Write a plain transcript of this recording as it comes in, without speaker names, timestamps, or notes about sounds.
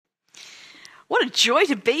What a joy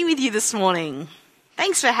to be with you this morning.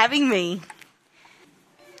 Thanks for having me.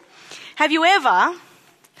 Have you ever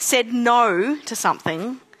said no to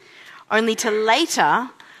something only to later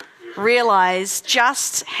realise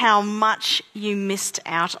just how much you missed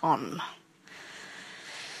out on?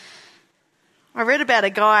 I read about a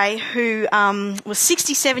guy who was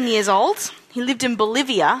 67 years old. He lived in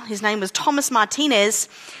Bolivia. His name was Thomas Martinez.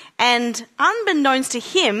 And unbeknownst to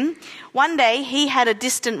him, one day he had a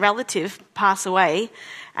distant relative pass away.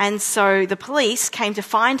 And so the police came to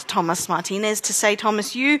find Thomas Martinez to say,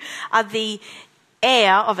 Thomas, you are the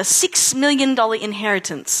heir of a $6 million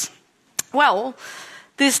inheritance. Well,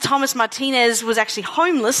 this Thomas Martinez was actually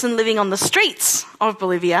homeless and living on the streets of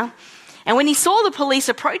Bolivia. And when he saw the police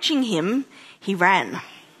approaching him, he ran.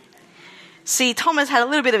 See, Thomas had a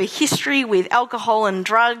little bit of a history with alcohol and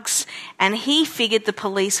drugs, and he figured the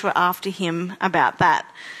police were after him about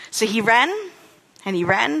that. So he ran,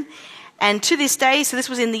 and to this day, so this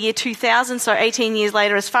was in the year 2000, so 18 years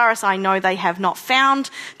later, as far as I know, they have not found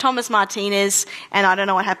Thomas Martinez, and I don't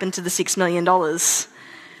know what happened to the $6 million.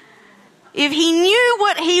 If he knew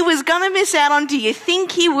what he was going to miss out on, do you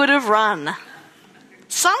think he would have run?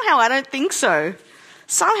 Somehow I don't think so.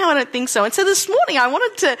 And so this morning I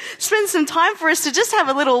wanted to spend some time for us to just have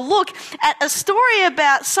a little look at a story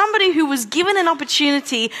about somebody who was given an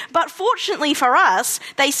opportunity, but fortunately for us,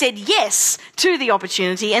 they said yes to the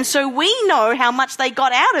opportunity. And so we know how much they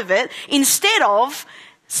got out of it instead of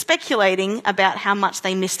speculating about how much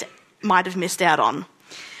they might have missed out on.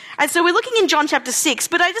 And so we're looking in John chapter 6,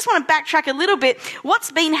 but I just want to backtrack a little bit.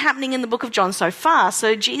 What's been happening in the book of John so far?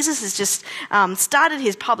 So Jesus has just started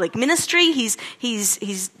his public ministry.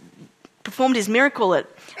 He's performed his miracle at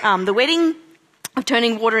the wedding of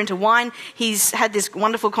turning water into wine. He's had this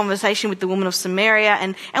wonderful conversation with the woman of Samaria,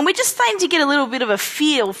 and we're just starting to get a little bit of a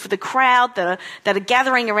feel for the crowd that are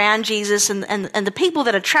gathering around Jesus and the people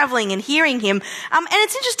that are traveling and hearing him. And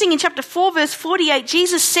it's interesting, in chapter 4, verse 48,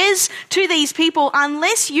 Jesus says to these people,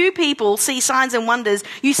 unless you people see signs and wonders,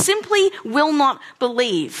 you simply will not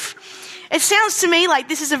believe. It sounds to me like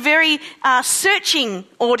this is a very searching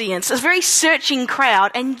audience, a very searching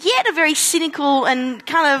crowd, and yet a very cynical and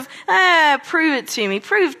kind of, prove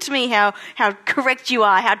to me how correct you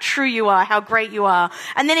are, how true you are, how great you are.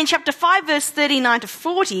 And then in chapter 5, verse 39 to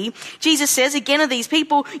 40, Jesus says again of these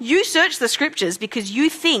people, you search the scriptures because you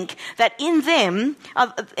think that in them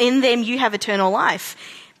you have eternal life.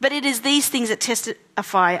 But it is these things that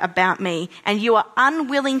testify about me, and you are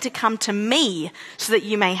unwilling to come to me so that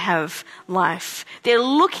you may have life. They're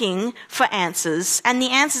looking for answers, and the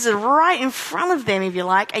answers are right in front of them, if you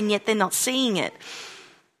like, and yet they're not seeing it.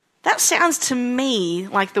 That sounds to me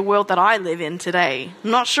like the world that I live in today. I'm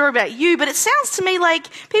not sure about you, but it sounds to me like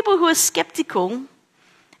people who are skeptical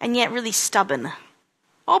and yet really stubborn.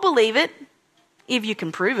 I'll believe it if you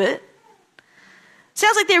can prove it.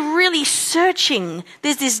 Sounds like they're really searching.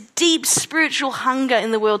 There's this deep spiritual hunger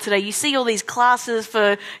in the world today. You see all these classes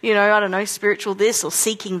for, spiritual this or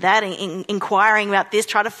seeking that, inquiring about this,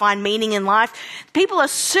 try to find meaning in life. People are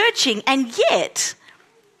searching, and yet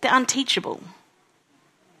they're unteachable.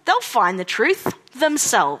 They'll find the truth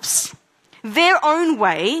themselves, their own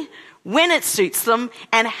way, when it suits them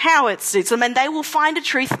and how it suits them, and they will find a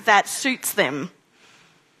truth that suits them.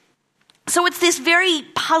 So it's this very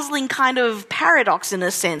puzzling kind of paradox in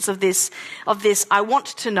a sense of this I want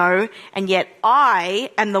to know, and yet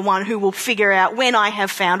I am the one who will figure out when I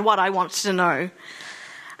have found what I want to know.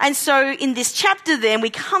 And so in this chapter then, we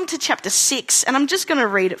come to chapter 6, and I'm just going to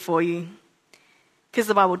read it for you because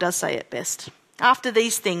the Bible does say it best. After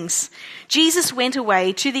these things, Jesus went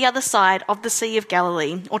away to the other side of the Sea of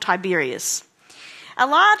Galilee, or Tiberias. A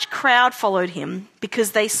large crowd followed him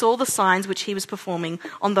because they saw the signs which he was performing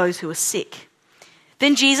on those who were sick.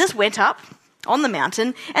 Then Jesus went up on the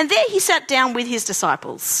mountain, and there he sat down with his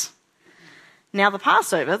disciples. Now the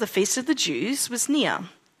Passover, the feast of the Jews, was near.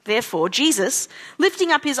 Therefore Jesus, lifting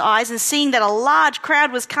up his eyes and seeing that a large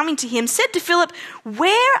crowd was coming to him, said to Philip,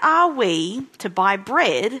 "Where are we to buy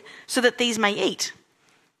bread so that these may eat?"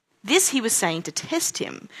 This he was saying to test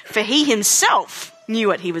him, for he himself knew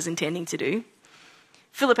what he was intending to do.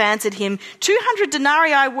 Philip answered him, 200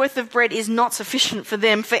 denarii worth of bread is not sufficient for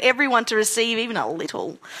them, for everyone to receive even a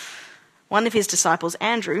little. One of his disciples,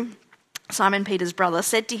 Andrew, Simon Peter's brother,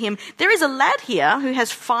 said to him, "There is a lad here who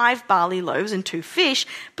has 5 barley loaves and 2 fish,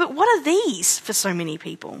 but what are these for so many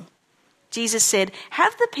people?" Jesus said,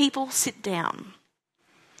 "Have the people sit down."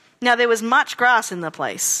 Now there was much grass in the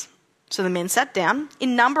place. So the men sat down,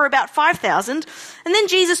 in number about 5,000, and then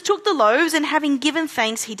Jesus took the loaves, and having given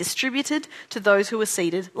thanks, he distributed to those who were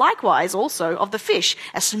seated, likewise also of the fish,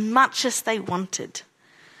 as much as they wanted.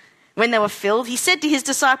 When they were filled, he said to his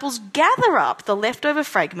disciples, "Gather up the leftover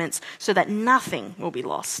fragments so that nothing will be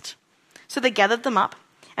lost." So they gathered them up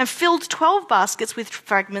and filled 12 baskets with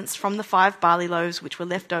fragments from the 5 barley loaves which were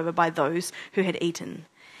left over by those who had eaten.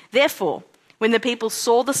 Therefore, when the people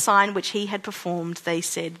saw the sign which he had performed, they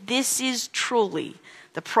said, "This is truly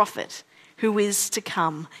the prophet who is to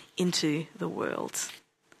come into the world."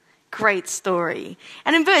 Great story.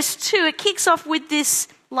 And in verse 2, it kicks off with this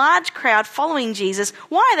large crowd following Jesus.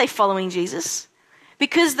 Why are they following Jesus?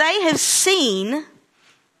 Because they have seen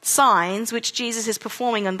signs which Jesus is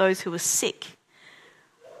performing on those who are sick.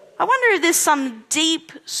 I wonder if there's some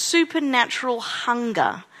deep supernatural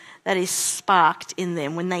hunger that is sparked in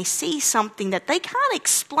them when they see something that they can't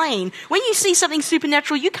explain. When you see something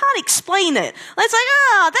supernatural, you can't explain it. It's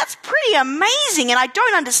like, that's pretty amazing, and I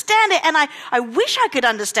don't understand it, and I wish I could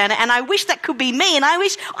understand it, and I wish that could be me, and I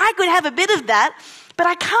wish I could have a bit of that, but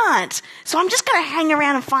I can't. So I'm just going to hang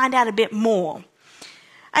around and find out a bit more.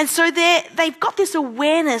 And so they've got this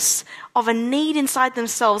awareness of a need inside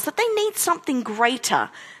themselves, that they need something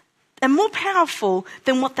greater and more powerful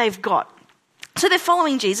than what they've got. So they're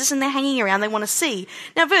following Jesus and they're hanging around, they want to see.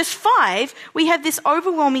 Now verse 5, we have this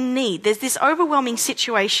overwhelming need. There's this overwhelming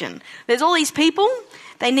situation. There's all these people,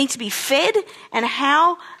 they need to be fed, and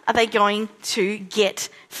how are they going to get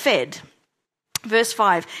fed? Verse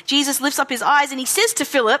 5, Jesus lifts up his eyes and he says to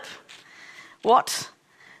Philip, "What?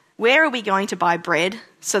 Where are we going to buy bread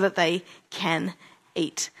so that they can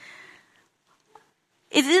eat?"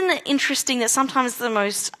 Isn't it interesting that sometimes the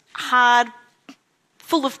most hard,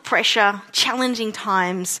 full of pressure, challenging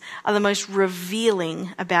times are the most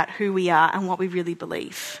revealing about who we are and what we really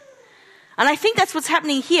believe? And I think that's what's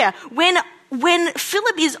happening here. When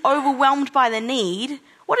Philip is overwhelmed by the need,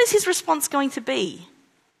 what is his response going to be?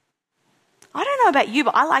 I don't know about you,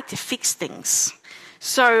 but I like to fix things.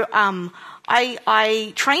 So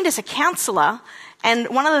I trained as a counsellor, and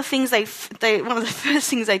one of the first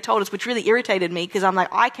things they told us, which really irritated me, because I'm like,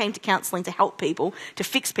 I came to counselling to help people, to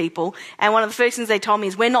fix people, and one of the first things they told me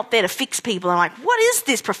is, "We're not there to fix people." I'm like, what is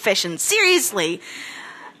this profession? Seriously,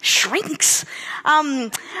 shrinks.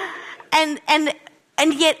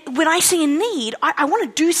 And yet, when I see a need, I want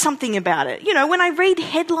to do something about it. You know, when I read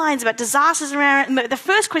headlines about disasters around, the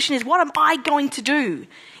first question is, what am I going to do?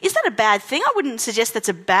 Is that a bad thing? I wouldn't suggest that's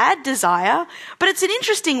a bad desire, but it's an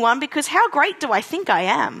interesting one, because how great do I think I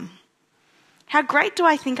am? How great do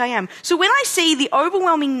I think I am? So when I see the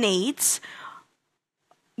overwhelming needs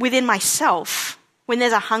within myself, when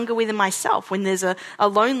there's a hunger within myself, when there's a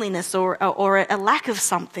loneliness or a lack of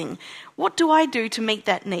something, what do I do to meet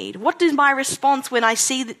that need? What is my response when I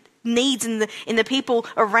see the needs in the people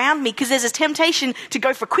around me? Because there's a temptation to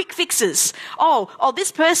go for quick fixes. Oh,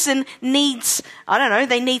 this person needs, I don't know,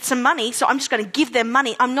 they need some money, so I'm just going to give them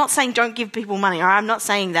money. I'm not saying don't give people money, or I'm not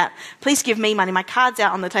saying that. Please give me money. My card's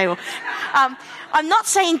out on the table. I'm not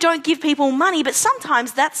saying don't give people money, but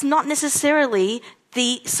sometimes that's not necessarily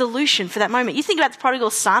the solution for that moment. You think about the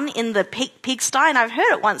prodigal son in the pigsty, and I've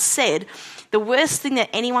heard it once said, the worst thing that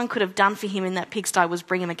anyone could have done for him in that pigsty was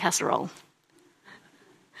bring him a casserole.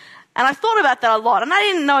 And I thought about that a lot, and I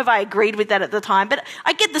didn't know if I agreed with that at the time, but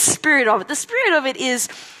I get the spirit of it. The spirit of it is,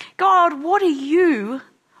 God, what are you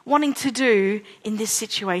wanting to do in this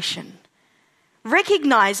situation?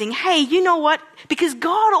 Recognizing, hey, you know what? Because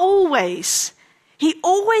God He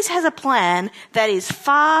always has a plan that is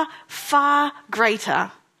far, far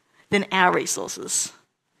greater than our resources.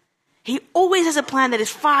 He always has a plan that is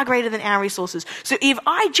far greater than our resources. So if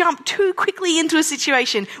I jump too quickly into a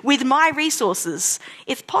situation with my resources,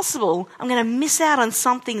 it's possible I'm going to miss out on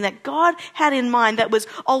something that God had in mind that was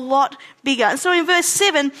a lot bigger. And so in verse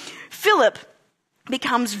 7, Philip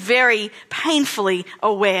becomes very painfully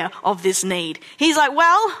aware of this need. He's like,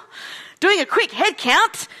 well, doing a quick head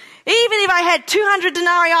count, even if I had 200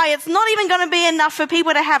 denarii, it's not even going to be enough for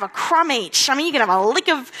people to have a crumb each. I mean, you can have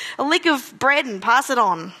a lick of bread and pass it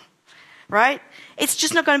on, right? It's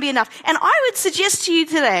just not going to be enough. And I would suggest to you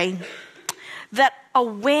today that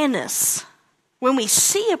awareness, when we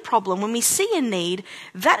see a problem, when we see a need,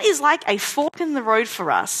 that is like a fork in the road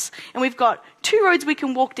for us. And we've got 2 roads we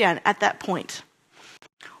can walk down at that point.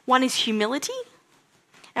 One is humility,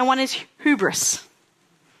 and one is hubris.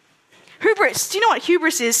 Hubris, do you know what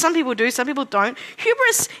hubris is? Some people do, some people don't.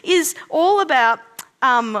 Hubris is all about,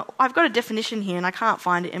 I've got a definition here and I can't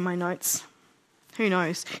find it in my notes. Who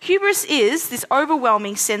knows? Hubris is this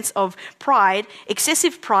overwhelming sense of pride,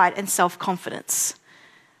 excessive pride and self-confidence.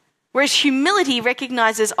 Whereas humility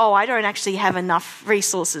recognizes, I don't actually have enough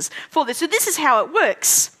resources for this. So this is how it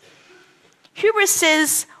works. Hubris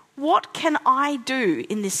says, what can I do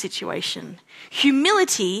in this situation?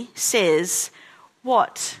 Humility says,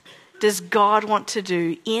 what does God want to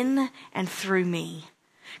do in and through me?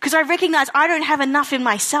 Because I recognize I don't have enough in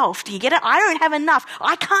myself. Do you get it? I don't have enough.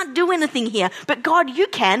 I can't do anything here. But God, you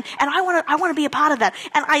can, and I want to be a part of that.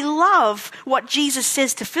 And I love what Jesus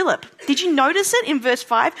says to Philip. Did you notice it in verse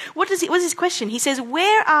 5? What's his question? He says,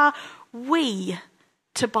 where are we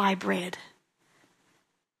to buy bread?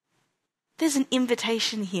 There's an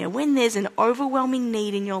invitation here. When there's an overwhelming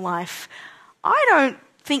need in your life, I don't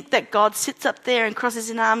think that God sits up there and crosses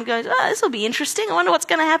his arm and goes, oh, this will be interesting. I wonder what's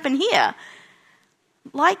going to happen here.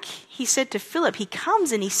 Like he said to Philip, he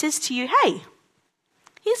comes and he says to you, hey,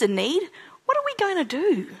 here's a need. What are we going to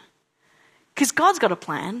do? Because God's got a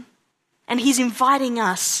plan and he's inviting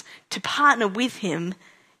us to partner with him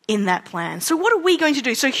in that plan. So what are we going to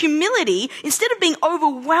do? So humility, instead of being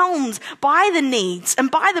overwhelmed by the needs and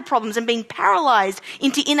by the problems and being paralyzed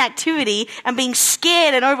into inactivity and being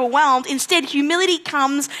scared and overwhelmed, instead humility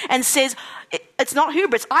comes and says, it's not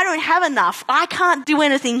hubris. I don't have enough. I can't do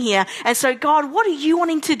anything here. And so, God, what are you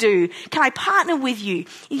wanting to do? Can I partner with you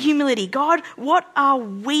in humility? God, what are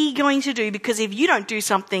we going to do? Because if you don't do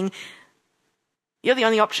something, you're the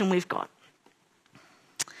only option we've got.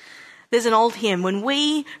 There's an old hymn, when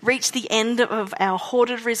we reach the end of our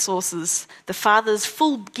hoarded resources, the Father's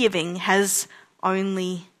full giving has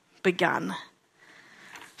only begun.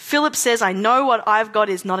 Philip says, I know what I've got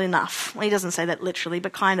is not enough. Well, he doesn't say that literally,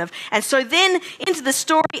 but kind of. And so then into the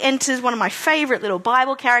story enters one of my favorite little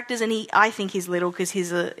Bible characters, and I think he's little because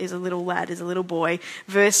he's a little lad, he's a little boy.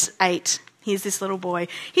 Verse 8, here's this little boy.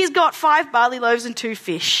 He's got 5 barley loaves and 2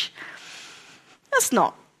 fish.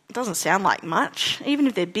 It doesn't sound like much. Even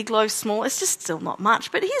if they're big loaves, small, it's just still not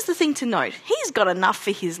much. But here's the thing to note. He's got enough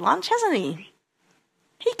for his lunch, hasn't he?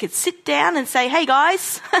 He could sit down and say, hey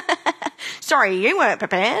guys, sorry, you weren't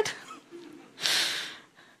prepared.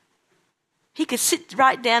 He could sit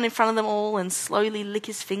right down in front of them all and slowly lick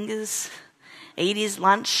his fingers, eat his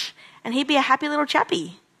lunch, and he'd be a happy little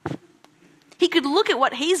chappy. He could look at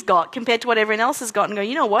what he's got compared to what everyone else has got and go,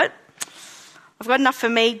 you know what? I've got enough for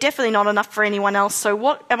me, definitely not enough for anyone else. So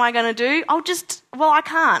what am I going to do? I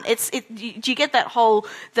can't. Do you get that whole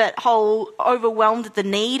overwhelmed at the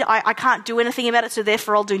need? I can't do anything about it, so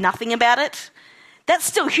therefore I'll do nothing about it. That's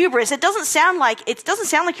still hubris. It doesn't sound like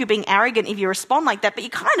you're being arrogant if you respond like that, but you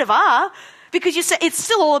kind of are, because you say it's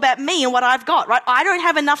still all about me and what I've got, right? I don't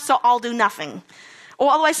have enough, so I'll do nothing. Or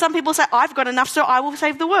otherwise, some people say, I've got enough, so I will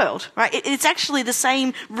save the world, right? It's actually the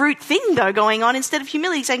same root thing, though, going on, instead of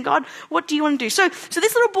humility, saying, God, what do you want to do? So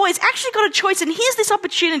this little boy's actually got a choice, and here's this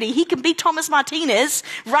opportunity. He can be Thomas Martinez,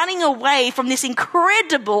 running away from this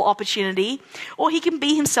incredible opportunity, or he can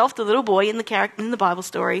be himself, the little boy in the Bible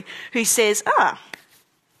story, who says,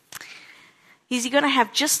 is he going to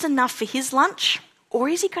have just enough for his lunch, or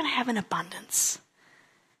is he going to have an abundance?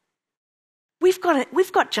 We've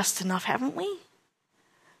got just enough, haven't we?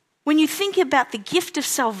 When you think about the gift of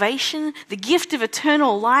salvation, the gift of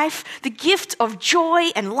eternal life, the gift of joy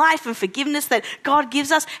and life and forgiveness that God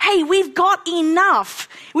gives us, hey, we've got enough.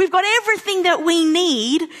 We've got everything that we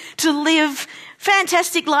need to live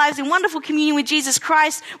fantastic lives in wonderful communion with Jesus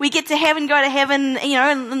Christ. We get to heaven, go to heaven,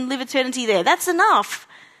 and live eternity there. That's enough.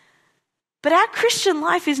 But our Christian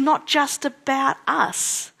life is not just about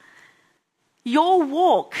us. Your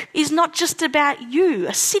walk is not just about you.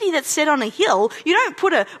 A city that's set on a hill, you don't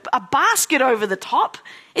put a basket over the top.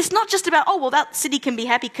 It's not just about, that city can be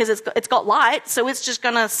happy because it's got light, so it's just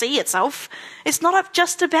going to see itself. It's not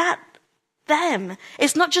just about them.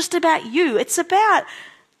 It's not just about you. It's about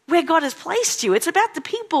where God has placed you. It's about the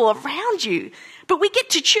people around you. But we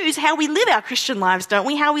get to choose how we live our Christian lives, don't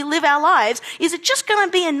we? How we live our lives. Is it just going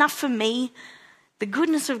to be enough for me? The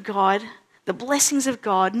goodness of God, the blessings of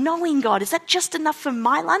God, knowing God, is that just enough for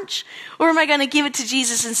my lunch? Or am I going to give it to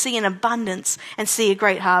Jesus and see an abundance and see a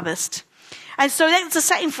great harvest? And so that's the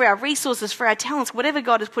same for our resources, for our talents, whatever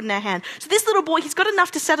God has put in our hand. So this little boy, he's got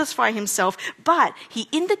enough to satisfy himself, but he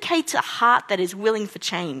indicates a heart that is willing for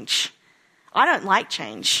change. I don't like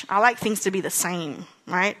change. I like things to be the same,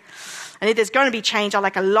 right? And if there's going to be change, I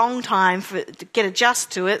like a long time to get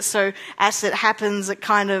adjusted to it. So as it happens, it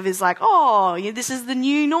kind of is like, this is the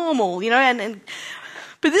new normal, But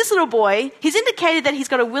this little boy, he's indicated that he's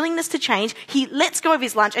got a willingness to change. He lets go of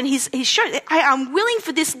his lunch, and he's shown, I'm willing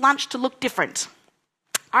for this lunch to look different.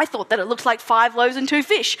 I thought that it looks like 5 loaves and 2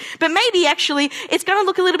 fish, but maybe actually it's going to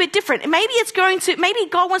look a little bit different. Maybe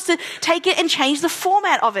God wants to take it and change the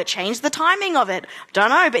format of it, change the timing of it. Don't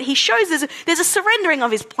know, but he shows there's a surrendering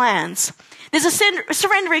of his plans. There's a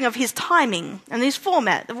surrendering of his timing and his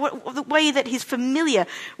format, the way that he's familiar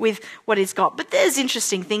with what he's got. But there's an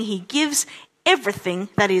interesting thing. He gives everything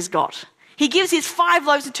that he's got. He gives his 5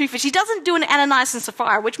 loaves and 2 fish. He doesn't do an Ananias and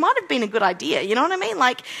Sapphira, which might have been a good idea. You know what I mean?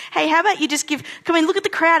 Like, hey, how about you just give, come in, look at the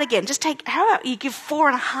crowd again. How about you give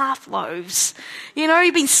 4.5 loaves? You know,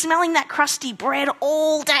 you've been smelling that crusty bread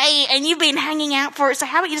all day and you've been hanging out for it. So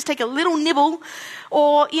how about you just take a little nibble?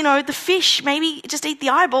 Or, you know, the fish, maybe just eat the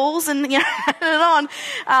eyeballs and, you know, and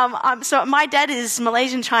on. So my dad is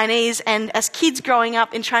Malaysian Chinese, and as kids growing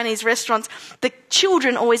up in Chinese restaurants, the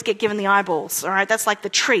children always get given the eyeballs, all right? That's like the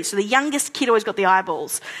treat. So the youngest kid always got the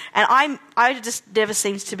eyeballs. And I just never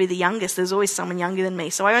seems to be the youngest. There's always someone younger than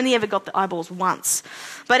me. So I only ever got the eyeballs once.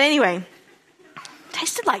 But anyway,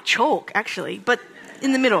 tasted like chalk, actually, but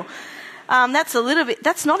in the middle.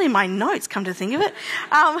 That's not in my notes, come to think of it.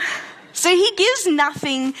 So he gives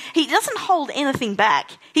nothing, he doesn't hold anything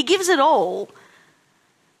back. He gives it all.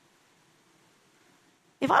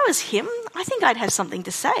 If I was him, I think I'd have something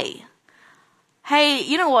to say. Hey,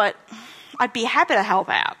 you know what? I'd be happy to help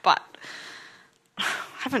out, but I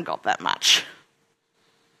haven't got that much.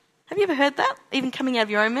 Have you ever heard that, even coming out of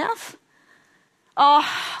your own mouth? Oh,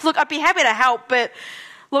 look, I'd be happy to help, but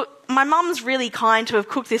look, my mum's really kind to have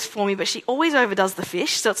cooked this for me, but she always overdoes the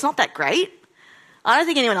fish, so it's not that great. I don't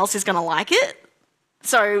think anyone else is going to like it,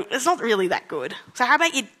 so it's not really that good. So how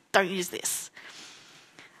about you don't use this?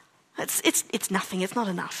 It's nothing. It's not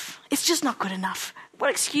enough. It's just not good enough.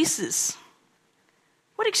 What excuses?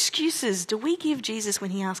 What excuses do we give Jesus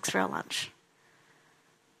when he asks for our lunch?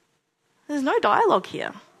 There's no dialogue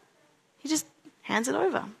here. He just hands it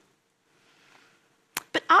over.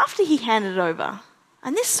 But after he handed it over,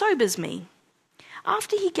 and this sobers me,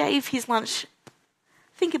 after he gave his lunch,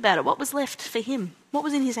 think about it. What was left for him? What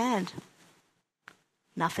was in his hand?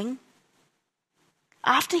 Nothing.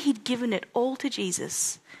 After he'd given it all to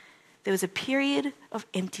Jesus, there was a period of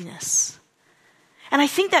emptiness. And I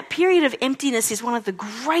think that period of emptiness is one of the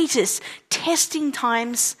greatest testing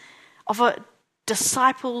times of a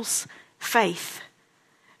disciple's faith.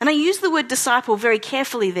 And I use the word disciple very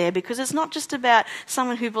carefully there because it's not just about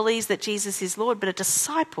someone who believes that Jesus is Lord, but a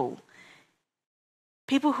disciple.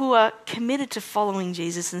 People who are committed to following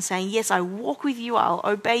Jesus and saying, yes, I walk with you, I'll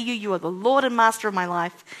obey you, you are the Lord and Master of my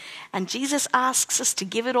life. And Jesus asks us to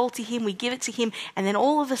give it all to him, we give it to him, and then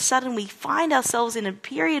all of a sudden we find ourselves in a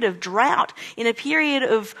period of drought, in a period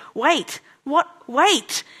of wait. What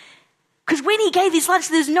wait? Because when he gave his lunch,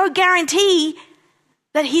 there's no guarantee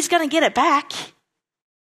that he's going to get it back.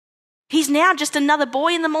 He's now just another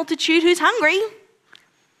boy in the multitude who's hungry.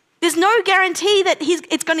 There's no guarantee that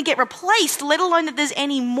it's going to get replaced, let alone that there's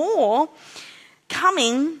any more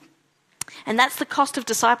coming. And that's the cost of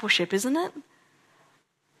discipleship, isn't it?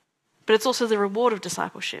 But it's also the reward of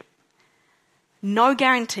discipleship. No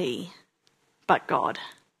guarantee but God.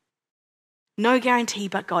 No guarantee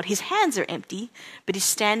but God. His hands are empty, but he's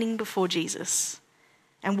standing before Jesus.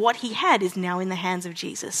 And what he had is now in the hands of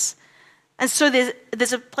Jesus. And so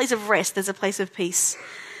there's a place of rest, there's a place of peace.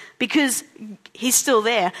 Because he's still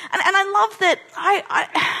there. And I love that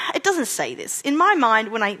it doesn't say this. In my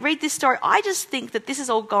mind, when I read this story, I just think that this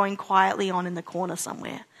is all going quietly on in the corner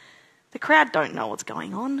somewhere. The crowd don't know what's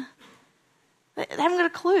going on. They haven't got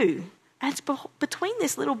a clue. And it's between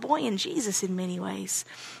this little boy and Jesus in many ways.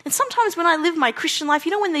 And sometimes when I live my Christian life,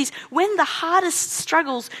 you know, when the hardest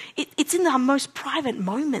struggles, it's in the most private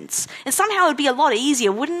moments. And somehow it would be a lot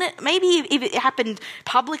easier, wouldn't it? Maybe if it happened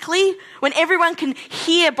publicly, when everyone can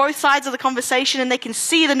hear both sides of the conversation and they can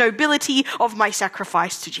see the nobility of my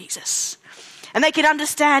sacrifice to Jesus. And they can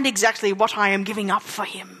understand exactly what I am giving up for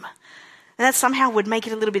him. And that somehow would make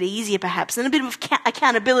it a little bit easier perhaps, and a bit of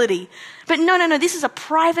accountability. But no, this is a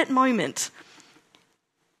private moment.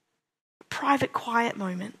 Private, quiet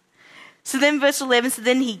moment. So then verse 11, so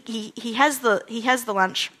then he has the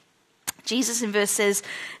lunch. Jesus in verse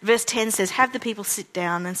 10 says, have the people sit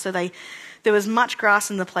down. And so there was much grass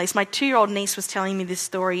in the place. My 2-year-old niece was telling me this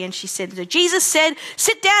story, and she said, Jesus said,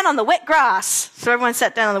 sit down on the wet grass. So everyone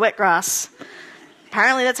sat down on the wet grass.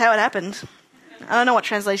 Apparently that's how it happened. I don't know what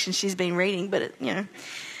translation she's been reading, but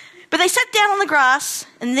But they sat down on the grass,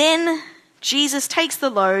 and then Jesus takes the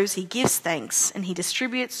loaves, he gives thanks, and he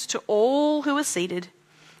distributes to all who are seated,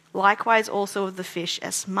 likewise also of the fish,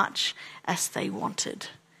 as much as they wanted.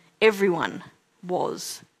 Everyone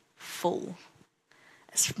was full.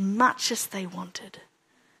 As much as they wanted.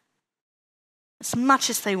 As much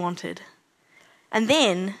as they wanted. And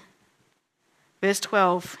then, verse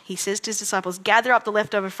 12, he says to his disciples, gather up the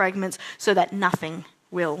leftover fragments so that nothing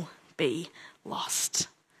will be lost.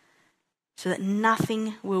 So that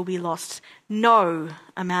nothing will be lost. No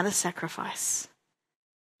amount of sacrifice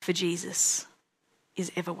for Jesus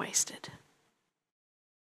is ever wasted.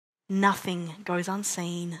 Nothing goes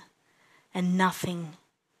unseen and nothing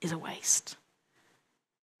is a waste.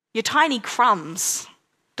 Your tiny crumbs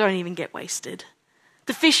don't even get wasted.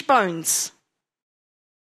 The fish bones,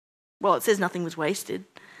 well, it says nothing was wasted.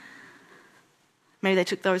 Maybe they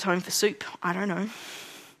took those home for soup. I don't know.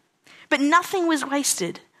 But nothing was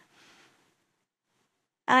wasted.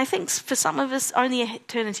 And I think for some of us, only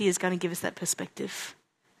eternity is going to give us that perspective.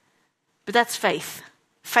 But that's faith.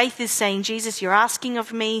 Faith is saying, Jesus, you're asking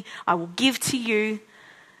of me, I will give to you.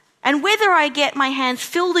 And whether I get my hands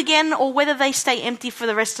filled again or whether they stay empty for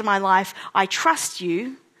the rest of my life, I trust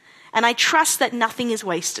you, and I trust that nothing is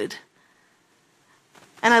wasted.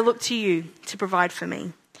 And I look to you to provide for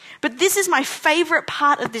me. But this is my favorite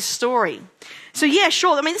part of this story. So yeah,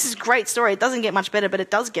 sure, I mean, this is a great story. It doesn't get much better, but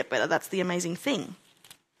it does get better. That's the amazing thing.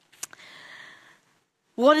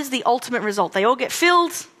 What is the ultimate result? They all get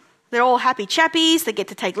filled. They're all happy chappies. They get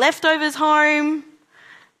to take leftovers home.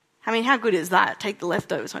 I mean, how good is that? Take the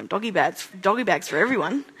leftovers home. Doggy bags for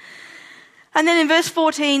everyone. And then in verse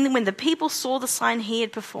 14, when the people saw the sign he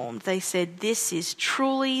had performed, they said, this is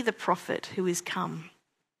truly the prophet who is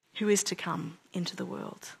to come into the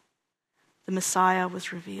world. The Messiah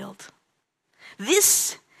was revealed.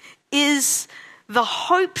 This is the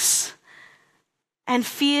hopes and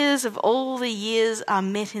fears of all the years are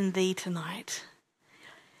met in thee tonight.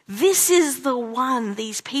 This is the one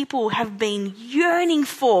these people have been yearning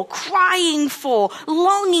for, crying for,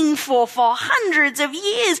 longing for hundreds of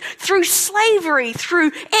years, through slavery,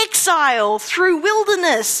 through exile, through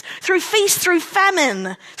wilderness, through feast, through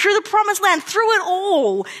famine, through the promised land, through it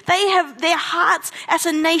all. Their hearts as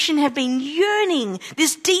a nation have been yearning.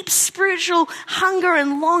 This deep spiritual hunger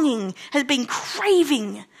and longing has been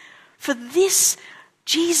craving for this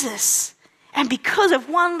Jesus. And because of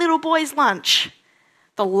one little boy's lunch,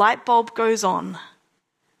 the light bulb goes on.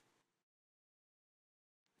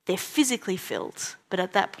 They're physically filled, but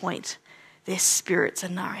at that point, their spirits are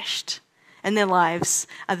nourished. And their lives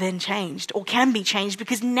are then changed, or can be changed,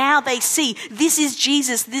 because now they see this is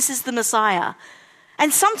Jesus, this is the Messiah.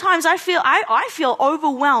 And sometimes I feel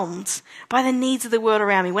overwhelmed by the needs of the world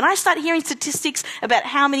around me. When I start hearing statistics about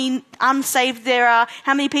how many unsaved there are,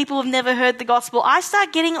 how many people have never heard the gospel, I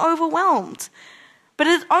start getting overwhelmed. But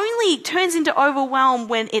it only turns into overwhelm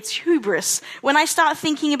when it's hubris. When I start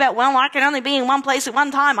thinking about, well, I can only be in one place at one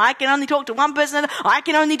time. I can only talk to one person. I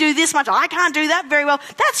can only do this much. I can't do that very well.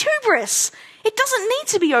 That's hubris. It doesn't need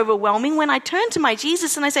to be overwhelming when I turn to my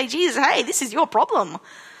Jesus and I say, Jesus, hey, this is your problem.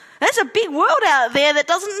 There's a big world out there that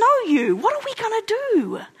doesn't know you. What are we going to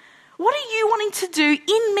do? What are you wanting to do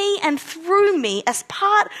in me and through me as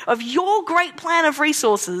part of your great plan of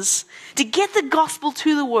resources to get the gospel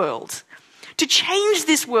to the world? To change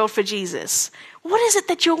this world for Jesus. What is it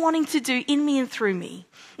that you're wanting to do in me and through me?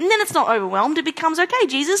 And then it's not overwhelmed. It becomes, okay,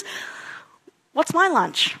 Jesus, what's my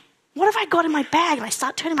lunch? What have I got in my bag? And I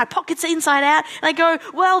start turning my pockets inside out. And I go,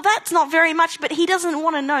 well, that's not very much, but he doesn't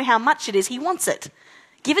want to know how much it is. He wants it.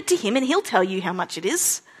 Give it to him and he'll tell you how much it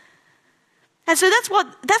is. And so that's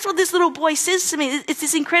what this little boy says to me. It's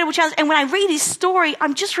this incredible challenge. And when I read his story,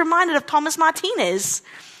 I'm just reminded of Thomas Martinez.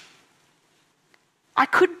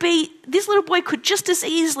 This little boy could just as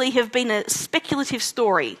easily have been a speculative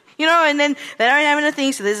story, and then they don't have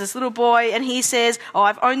anything. So there's this little boy and he says,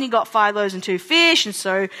 I've only got 5 loaves and 2 fish. And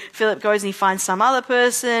so Philip goes and he finds some other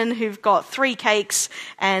person who've got 3 cakes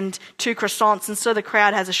and 2 croissants. And so the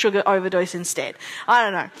crowd has a sugar overdose instead. I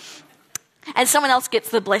don't know. And someone else gets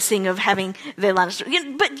the blessing of having their lunch.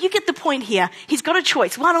 But you get the point here. He's got a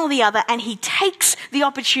choice, one or the other, and he takes the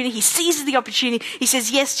opportunity. He seizes the opportunity. He says,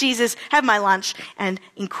 yes, Jesus, have my lunch. And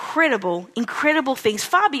incredible, incredible things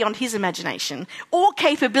far beyond his imagination or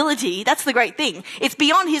capability. That's the great thing. It's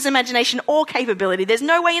beyond his imagination or capability. There's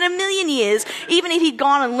no way in a million years, even if he'd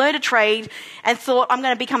gone and learned a trade and thought, I'm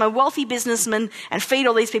going to become a wealthy businessman and feed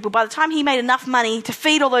all these people. By the time he made enough money to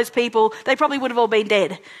feed all those people, they probably would have all been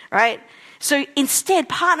dead, right? So instead,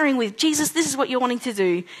 partnering with Jesus, this is what you're wanting to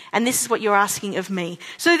do, and this is what you're asking of me.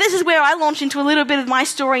 So this is where I launch into a little bit of my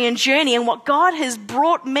story and journey and what God has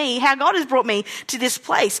brought me, how God has brought me to this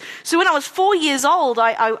place. So when I was 4 years old,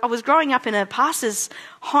 I was growing up in a pastor's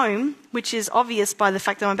home, which is obvious by the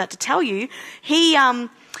fact that I'm about to tell you.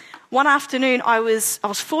 One afternoon, I was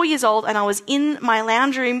 4 years old and I was in my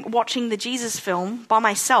lounge room watching the Jesus film by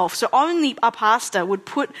myself. So only a pastor would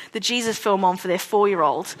put the Jesus film on for their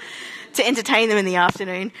 4-year-old to entertain them in the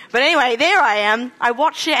afternoon. But anyway, there I am. I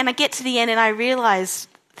watch it and I get to the end and I realize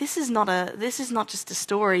this is not just a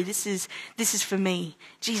story. This is for me.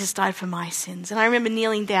 Jesus died for my sins. And I remember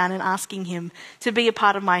kneeling down and asking him to be a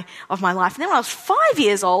part of my life. And then when I was 5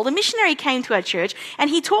 years old, a missionary came to our church and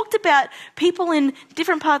he talked about people in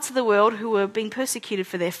different parts of the world who were being persecuted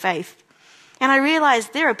for their faith. And I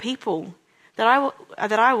realized there are people that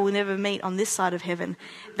I will never meet on this side of heaven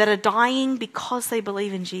that are dying because they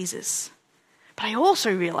believe in Jesus. But I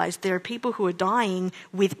also realized there are people who are dying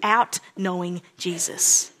without knowing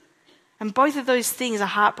Jesus. And both of those things are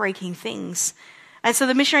heartbreaking things. And so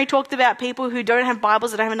the missionary talked about people who don't have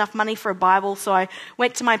Bibles, that don't have enough money for a Bible. So I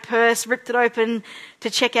went to my purse, ripped it open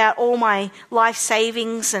to check out all my life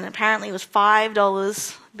savings, and apparently it was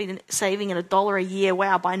 $5. Been saving at $1 a year.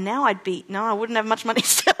 Wow, by now I wouldn't have much money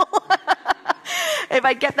still. If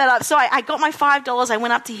I get that up. So I got my $5. I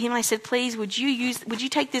went up to him. I said, please, would you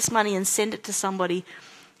take this money and send it to somebody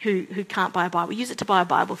who can't buy a Bible? Use it to buy a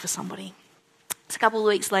Bible for somebody. So a couple of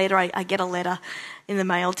weeks later, I get a letter in the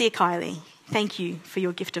mail. Dear Kylie, thank you for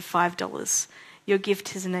your gift of $5. Your gift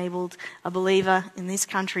has enabled a believer in these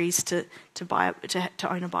countries to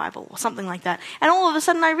own a Bible, or something like that. And all of a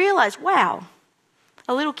sudden I realized, wow,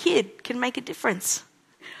 a little kid can make a difference.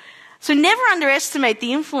 So never underestimate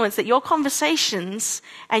the influence that your conversations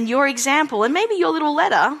and your example, and maybe your little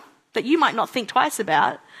letter that you might not think twice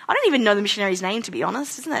about. I don't even know the missionary's name, to be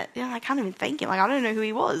honest, isn't it? I can't even thank him. I don't know who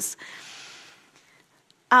he was.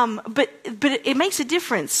 But it makes a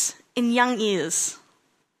difference in young ears.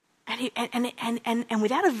 And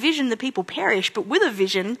without a vision, the people perish. But with a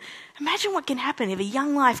vision, imagine what can happen if a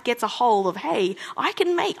young life gets a hold of, hey, I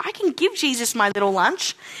can give Jesus my little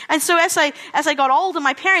lunch. And so as I got older,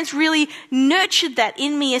 my parents really nurtured that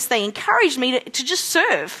in me as they encouraged me to just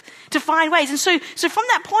serve, to find ways. And so from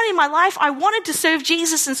that point in my life, I wanted to serve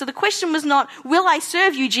Jesus. And so the question was not, will I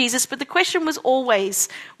serve you, Jesus? But the question was always,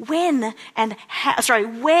 where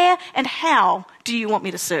and how do you want me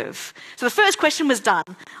to serve? So the first question was done.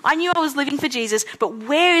 I knew I was living for Jesus, but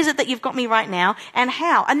where is it that you've got me right now, and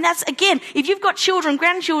how? And that's, again, if you've got children,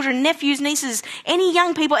 grandchildren, nephews, nieces, any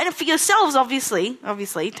young people, and for yourselves, obviously,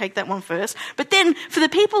 take that one first. But then for the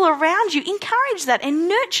people around you, encourage that and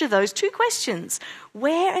nurture those two questions.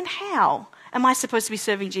 Where and how am I supposed to be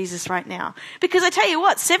serving Jesus right now? Because I tell you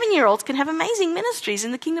what, 7-year-olds can have amazing ministries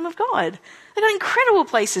in the kingdom of God. They've got incredible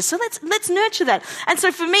places. So let's nurture that. And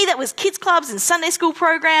so for me, that was kids clubs and Sunday school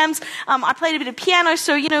programs. I played a bit of piano.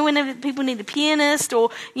 So, whenever people need a pianist or,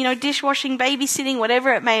 dishwashing, babysitting,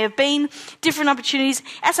 whatever it may have been, different opportunities.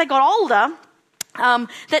 As I got older,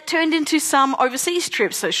 that turned into some overseas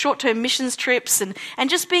trips, so short-term missions trips, and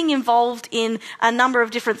just being involved in a number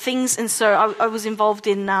of different things. And so I was involved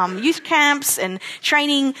in youth camps and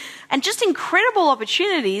training, and just incredible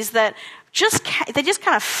opportunities that they just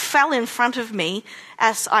kind of fell in front of me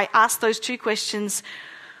as I asked those two questions: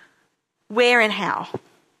 where and how.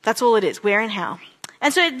 That's all it is, where and how.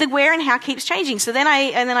 And so the where and how keeps changing. So then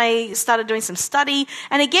I started doing some study,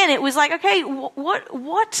 and again it was like, okay,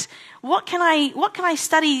 what can I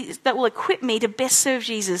study that will equip me to best serve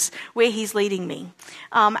Jesus where He's leading me?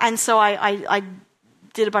 And so I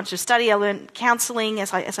did a bunch of study. I learned counselling,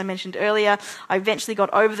 as I mentioned earlier. I eventually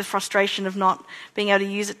got over the frustration of not being able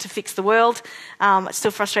to use it to fix the world. It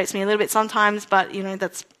still frustrates me a little bit sometimes, but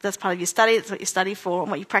that's part of your study. That's what you study for and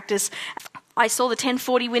what you practice. I saw the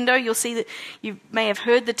 1040 window. You'll see that you may have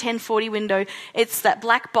heard the 1040 window. It's that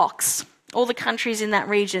black box, all the countries in that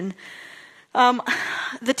region. The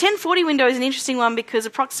 1040 window is an interesting one because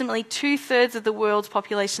approximately 2/3 of the world's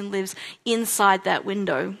population lives inside that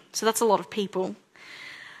window. So that's a lot of people.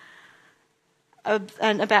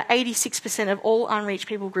 And about 86% of all unreached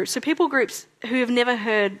people groups. So people groups who have never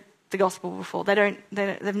heard the gospel before.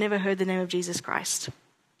 They've never heard the name of Jesus Christ.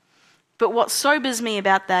 But what sobers me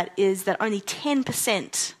about that is that only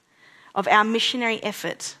 10% of our missionary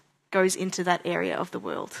effort goes into that area of the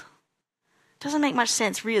world. Doesn't make much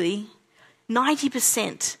sense, really.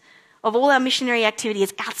 90% of all our missionary activity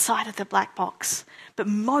is outside of the black box. But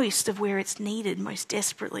most of where it's needed most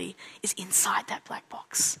desperately is inside that black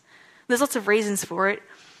box. There's lots of reasons for it.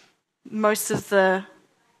 Most of the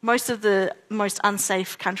most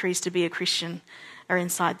unsafe countries to be a Christian are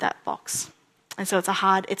inside that box. And so it's a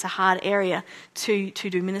hard area to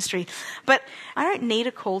do ministry. But I don't need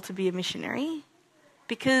a call to be a missionary,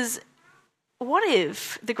 because what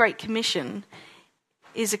if the Great Commission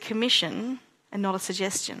is a commission and not a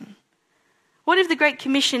suggestion? What if the Great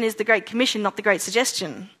Commission is the Great Commission, not the Great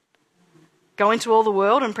Suggestion? Go into all the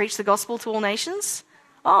world and preach the gospel to all nations?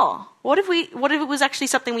 Oh, what if it was actually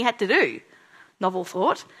something we had to do? Novel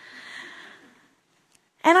thought.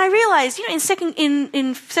 And I realized,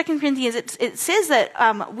 in 2 Corinthians, it says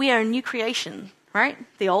that we are a new creation, right?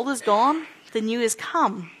 The old is gone, the new has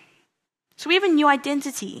come. So we have a new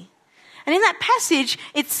identity. And in that passage,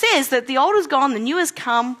 it says that the old is gone, the new has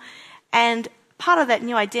come, and part of that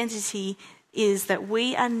new identity is that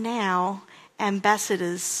we are now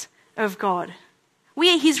ambassadors of God.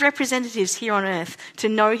 We are his representatives here on earth to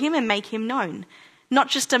know him and make him known. Not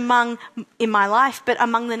just in my life, but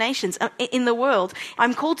among the nations, in the world.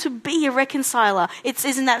 I'm called to be a reconciler. It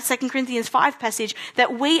says in that 2 Corinthians 5 passage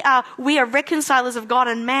that we are reconcilers of God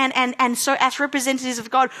and man, and so as representatives of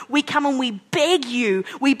God, we come and we beg you,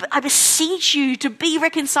 I beseech you to be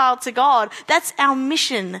reconciled to God. That's our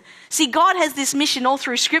mission. See, God has this mission all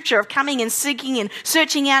through Scripture of coming and seeking and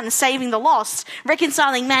searching out and saving the lost,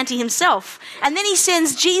 reconciling man to himself. And then he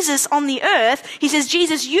sends Jesus on the earth. He says,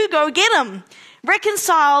 Jesus, you go get him.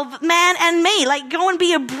 Reconcile man and me, like go and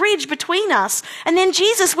be a bridge between us. And then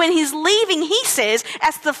Jesus, when he's leaving, he says,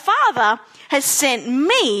 as the Father has sent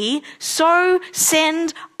me, so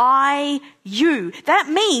send I you. That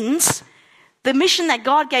means the mission that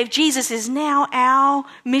God gave Jesus is now our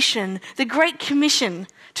mission. The Great Commission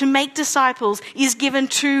to make disciples is given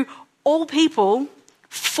to all people,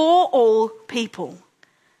 for all people.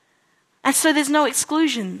 And so there's no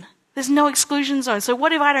exclusion. There's no exclusion zone. So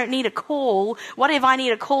what if I don't need a call? What if I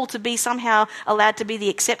need a call to be somehow allowed to be the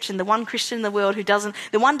exception, the one Christian in the world the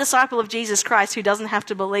one disciple of Jesus Christ who doesn't have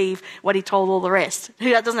to believe what he told all the rest,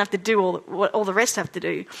 who doesn't have to do what all the rest have to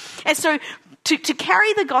do. And so to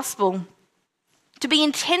carry the gospel, to be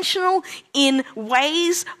intentional in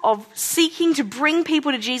ways of seeking to bring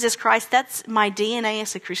people to Jesus Christ, that's my DNA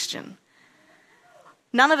as a Christian.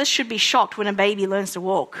 None of us should be shocked when a baby learns to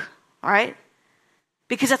walk, all right?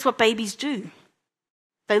 Because that's what babies do.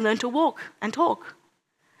 They learn to walk and talk.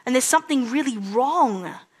 And there's something really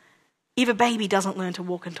wrong if a baby doesn't learn to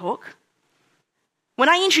walk and talk. When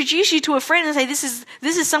I introduce you to a friend and say,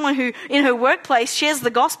 this is someone who in her workplace shares the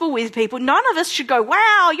gospel with people, none of us should go,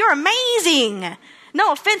 wow, you're amazing.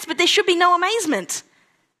 No offense, but there should be no amazement.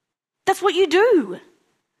 That's what you do.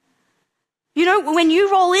 You know, when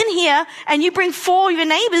you roll in here and you bring 4 of your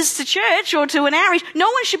neighbours to church or to an outreach, no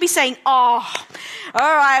one should be saying, oh,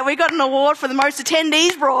 all right, we got an award for the most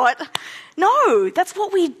attendees brought. No, that's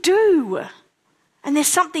what we do. And there's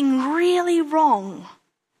something really wrong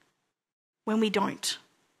when we don't.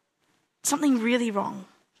 Something really wrong.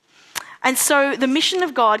 And so the mission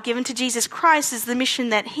of God given to Jesus Christ is the mission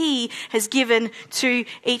that he has given to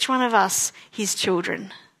each one of us, his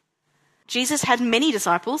children. Jesus had many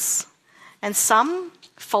disciples. And some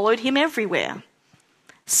followed him everywhere.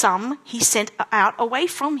 Some he sent out away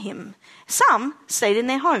from him. Some stayed in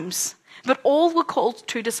their homes. But all were called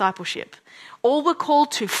to discipleship. All were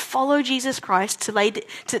called to follow Jesus Christ,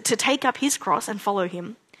 to take up his cross and follow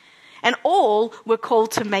him. And all were called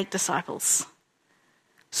to make disciples.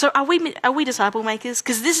 So are we disciple makers?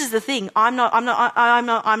 Because this is the thing. I'm not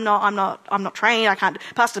trained. I can't.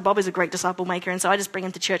 Pastor Bob is a great disciple maker, and so I just bring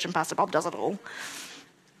him to church and Pastor Bob does it all.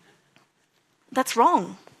 That's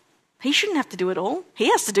wrong. He shouldn't have to do it all. He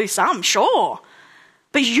has to do some, sure.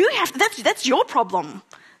 But you have to, that's your problem.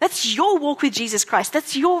 That's your walk with Jesus Christ.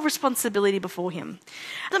 That's your responsibility before him.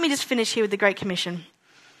 Let me just finish here with the Great Commission.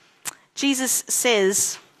 Jesus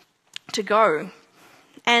says to go.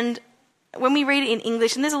 And when we read it in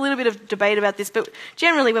English, and there's a little bit of debate about this, but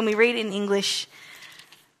generally when we read it in English,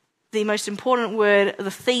 the most important word, the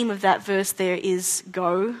theme of that verse there is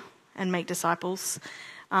go and make disciples.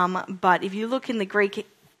 But if you look in the Greek,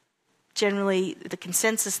 generally the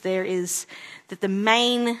consensus there is that the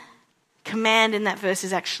main command in that verse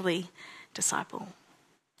is actually disciple.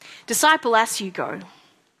 Disciple as you go.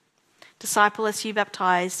 Disciple as you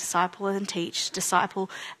baptize, disciple and teach, disciple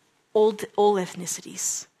all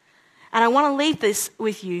ethnicities. And I want to leave this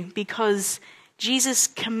with you because Jesus'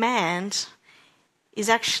 command is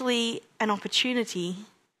actually an opportunity.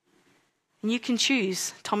 And you can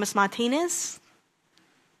choose Thomas Martinez,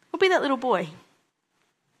 or be that little boy.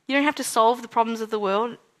 You don't have to solve the problems of the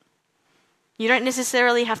world. You don't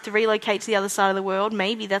necessarily have to relocate to the other side of the world.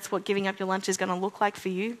 Maybe that's what giving up your lunch is going to look like for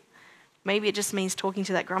you. Maybe it just means talking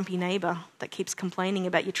to that grumpy neighbour that keeps complaining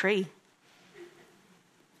about your tree.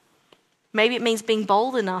 Maybe it means being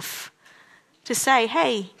bold enough to say,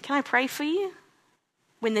 hey, can I pray for you?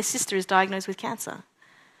 When their sister is diagnosed with cancer.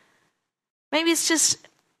 Maybe it's just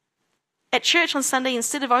at church on Sunday,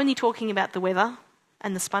 instead of only talking about the weather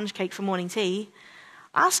and the sponge cake for morning tea,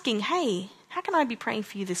 asking, hey, how can I be praying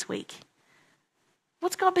for you this week?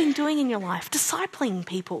 What's God been doing in your life? Discipling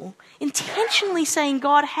people. Intentionally saying,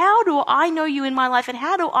 God, how do I know you in my life and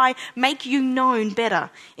how do I make you known better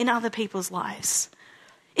in other people's lives?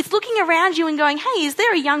 It's looking around you and going, hey, is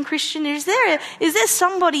there a young Christian? Is there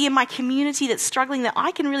somebody in my community that's struggling that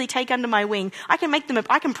I can really take under my wing? I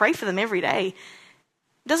can pray for them every day.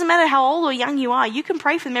 It doesn't matter how old or young you are. You can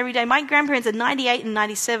pray for them every day. My grandparents are 98 and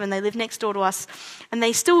 97. They live next door to us. And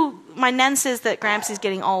my nan says that Gramps is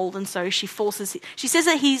getting old, and so she says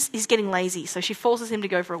that he's getting lazy, so she forces him to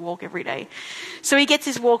go for a walk every day. So he gets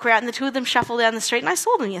his walker out, and the two of them shuffle down the street. And I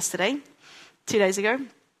saw them yesterday, 2 days ago.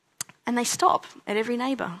 And they stop at every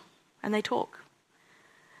neighbour, and they talk.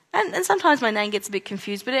 And sometimes my nan gets a bit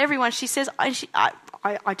confused, but everyone, she says, I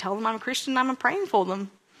tell them I'm a Christian and I'm praying for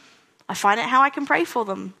them. I find out how I can pray for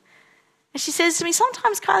them. And she says to me,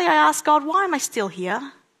 sometimes, Kylie, I ask God, why am I still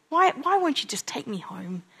here? Why won't you just take me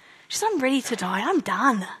home? She says, I'm ready to die. I'm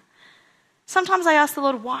done. Sometimes I ask the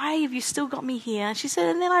Lord, why have you still got me here? And she said,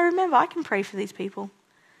 and then I remember I can pray for these people.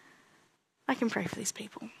 I can pray for these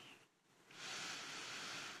people.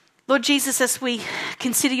 Lord Jesus, as we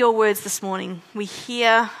consider your words this morning, we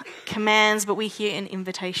hear commands, but we hear an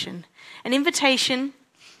invitation. An invitation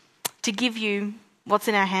to give you what's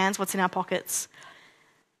in our hands, what's in our pockets,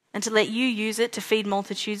 and to let you use it to feed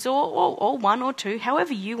multitudes, or one or two,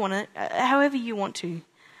 however you want to.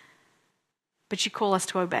 But you call us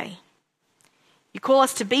to obey. You call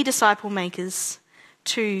us to be disciple makers,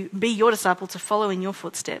 to be your disciple, to follow in your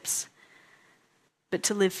footsteps, but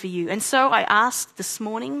to live for you. And so I ask this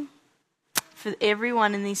morning for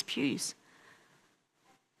everyone in these pews,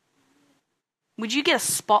 would you get a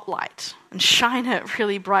spotlight and shine it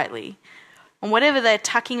really brightly on whatever they're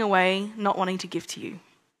tucking away, not wanting to give to you?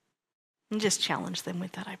 And just challenge them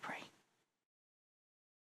with that, I pray.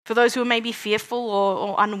 For those who are maybe fearful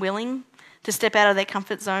or unwilling to step out of their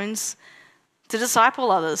comfort zones, to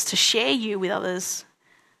disciple others, to share you with others,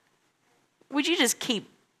 would you just keep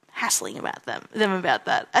hassling about them about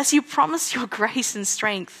that? As you promise your grace and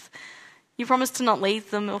strength, you promise to not leave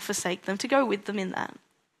them or forsake them, to go with them in that.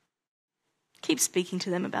 Keep speaking to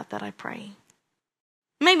them about that, I pray.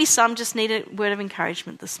 Maybe some just need a word of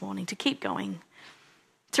encouragement this morning to keep going,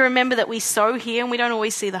 to remember that we sow here and we don't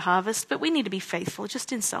always see the harvest, but we need to be faithful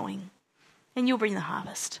just in sowing, and you'll bring the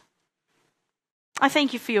harvest. I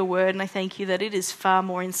thank you for your word, and I thank you that it is far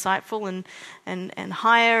more insightful and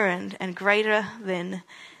higher and greater than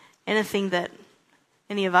anything that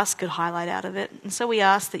any of us could highlight out of it. And so we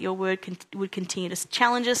ask that your word would continue to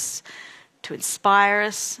challenge us, to inspire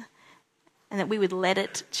us, and that we would let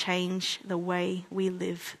it change the way we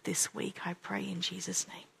live this week. I pray in Jesus'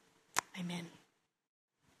 name. Amen.